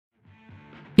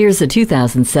Here's a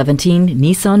 2017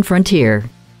 Nissan Frontier.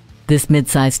 This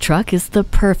midsize truck is the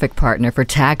perfect partner for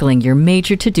tackling your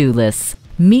major to-do lists.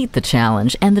 Meet the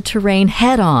challenge and the terrain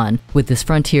head-on with this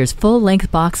Frontier's full-length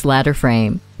box ladder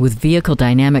frame. With vehicle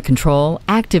dynamic control,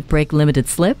 active brake limited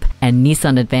slip, and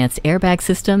Nissan Advanced Airbag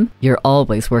System, you're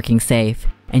always working safe.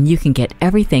 And you can get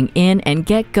everything in and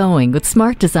get going with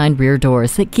smart designed rear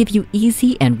doors that give you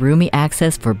easy and roomy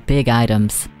access for big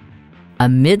items. A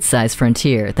mid-size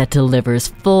Frontier that delivers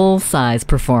full-size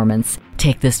performance.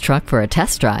 Take this truck for a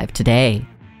test drive today.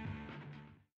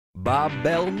 Bob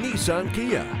Bell Nissan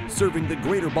Kia, serving the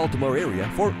greater Baltimore area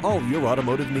for all your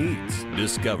automotive needs.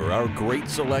 Discover our great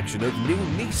selection of new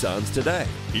Nissans today.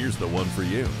 Here's the one for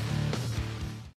you.